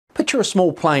Picture a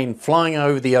small plane flying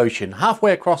over the ocean.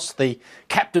 Halfway across, the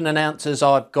captain announces,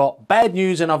 "I've got bad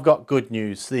news and I've got good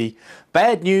news." The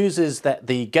bad news is that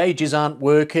the gauges aren't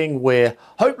working. We're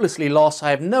hopelessly lost.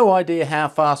 I have no idea how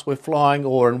fast we're flying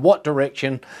or in what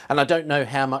direction, and I don't know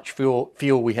how much fuel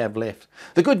we have left.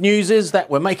 The good news is that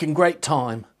we're making great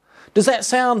time. Does that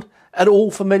sound at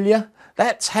all familiar?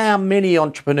 That's how many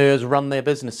entrepreneurs run their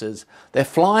businesses. They're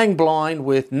flying blind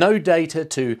with no data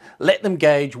to let them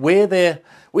gauge where they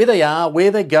are, where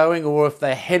they're going, or if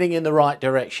they're heading in the right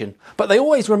direction. But they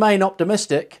always remain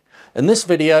optimistic. In this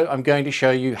video, I'm going to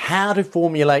show you how to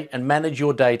formulate and manage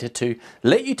your data to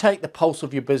let you take the pulse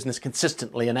of your business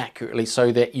consistently and accurately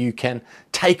so that you can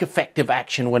take effective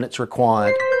action when it's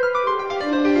required.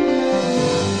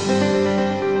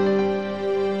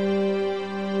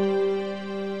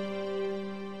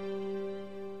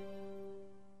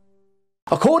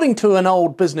 According to an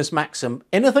old business maxim,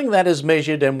 anything that is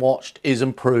measured and watched is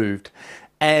improved.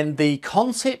 And the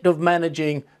concept of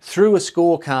managing through a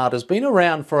scorecard has been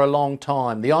around for a long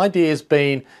time. The idea has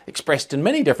been expressed in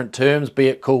many different terms, be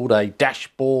it called a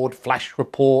dashboard, flash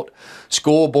report,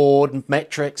 scoreboard,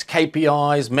 metrics,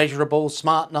 KPIs, measurables,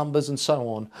 smart numbers, and so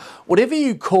on. Whatever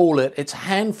you call it, it's a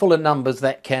handful of numbers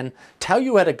that can tell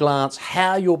you at a glance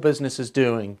how your business is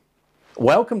doing.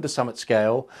 Welcome to Summit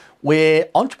Scale, where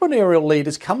entrepreneurial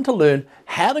leaders come to learn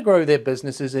how to grow their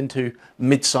businesses into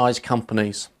mid-sized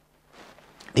companies.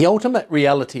 The ultimate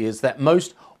reality is that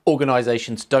most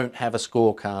organizations don't have a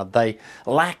scorecard. They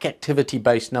lack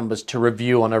activity-based numbers to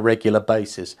review on a regular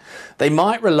basis. They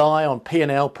might rely on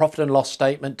P&L, profit and loss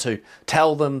statement, to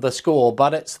tell them the score,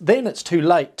 but it's too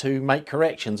late to make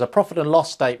corrections. A profit and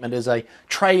loss statement is a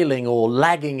trailing or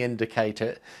lagging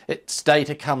indicator. Its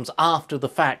data comes after the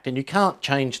fact and you can't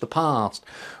change the past.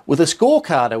 With a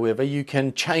scorecard, however, you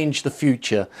can change the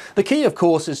future. The key, of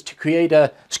course, is to create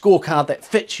a scorecard that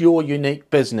fits your unique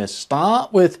business.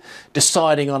 Start with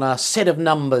deciding on a set of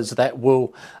numbers that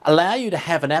will allow you to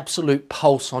have an absolute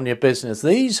pulse on your business.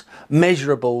 These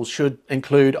measurables should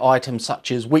include items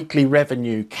such as weekly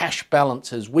revenue, cash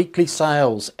balances, weekly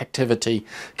sales activity,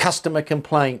 customer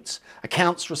complaints,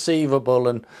 accounts receivable,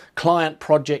 and client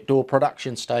project or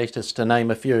production status, to name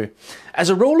a few. As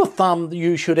a rule of thumb,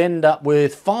 you should end up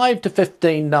with 5 to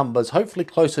 15 numbers, hopefully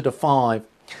closer to 5.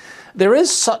 There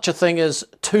is such a thing as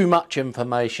too much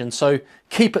information, so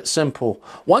keep it simple.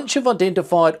 Once you've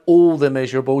identified all the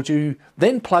measurables, you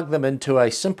then plug them into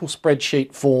a simple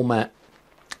spreadsheet format.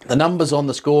 The numbers on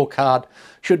the scorecard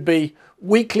should be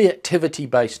weekly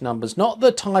activity-based numbers, not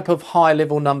the type of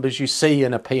high-level numbers you see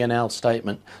in a P&L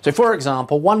statement. So for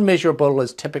example, one measurable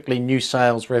is typically new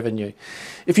sales revenue.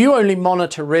 If you only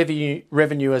monitor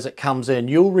revenue as it comes in,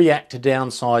 you'll react to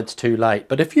downsides too late.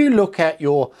 But if you look at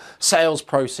your sales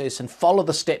process and follow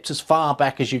the steps as far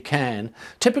back as you can,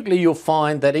 typically you'll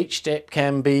find that each step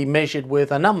can be measured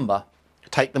with a number.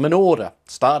 Take them in order,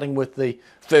 starting with the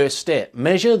first step.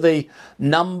 Measure the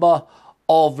number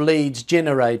of leads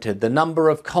generated, the number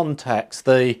of contacts,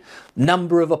 the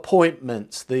number of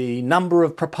appointments, the number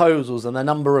of proposals, and the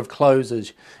number of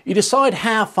closes. You decide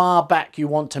how far back you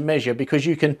want to measure because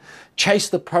you can chase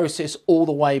the process all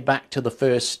the way back to the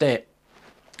first step.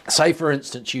 Say, for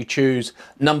instance, you choose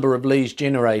number of leads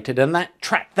generated and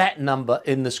track that number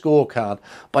in the scorecard.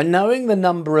 By knowing the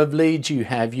number of leads you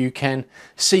have, you can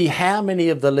see how many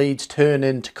of the leads turn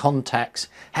into contacts,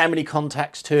 how many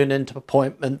contacts turn into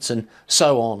appointments, and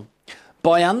so on.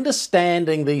 By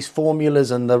understanding these formulas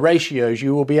and the ratios,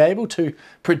 you will be able to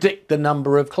predict the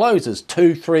number of closes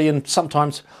 2, 3, and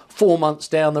sometimes 4 months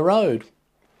down the road.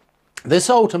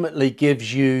 This ultimately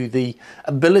gives you the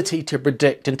ability to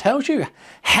predict and tells you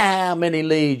how many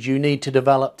leads you need to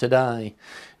develop today.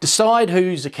 Decide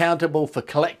who's accountable for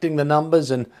collecting the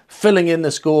numbers and filling in the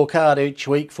scorecard each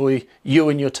week for you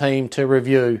and your team to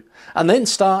review. And then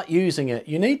start using it.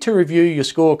 You need to review your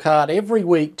scorecard every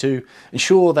week to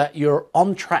ensure that you're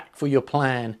on track for your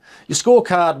plan. Your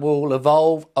scorecard will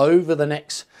evolve over the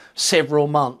next several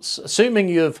months. Assuming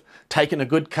you've taken a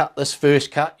good cut this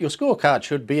first cut, your scorecard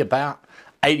should be about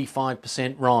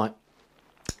 85% right.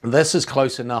 This is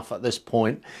close enough at this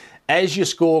point. As your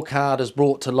scorecard is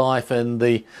brought to life in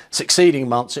the succeeding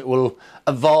months, it will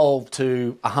evolve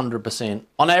to 100%.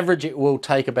 On average, it will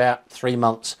take about 3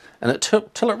 months, and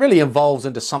till it really evolves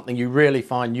into something you really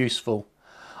find useful.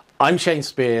 I'm Shane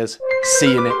Spears.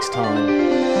 See you next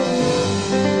time.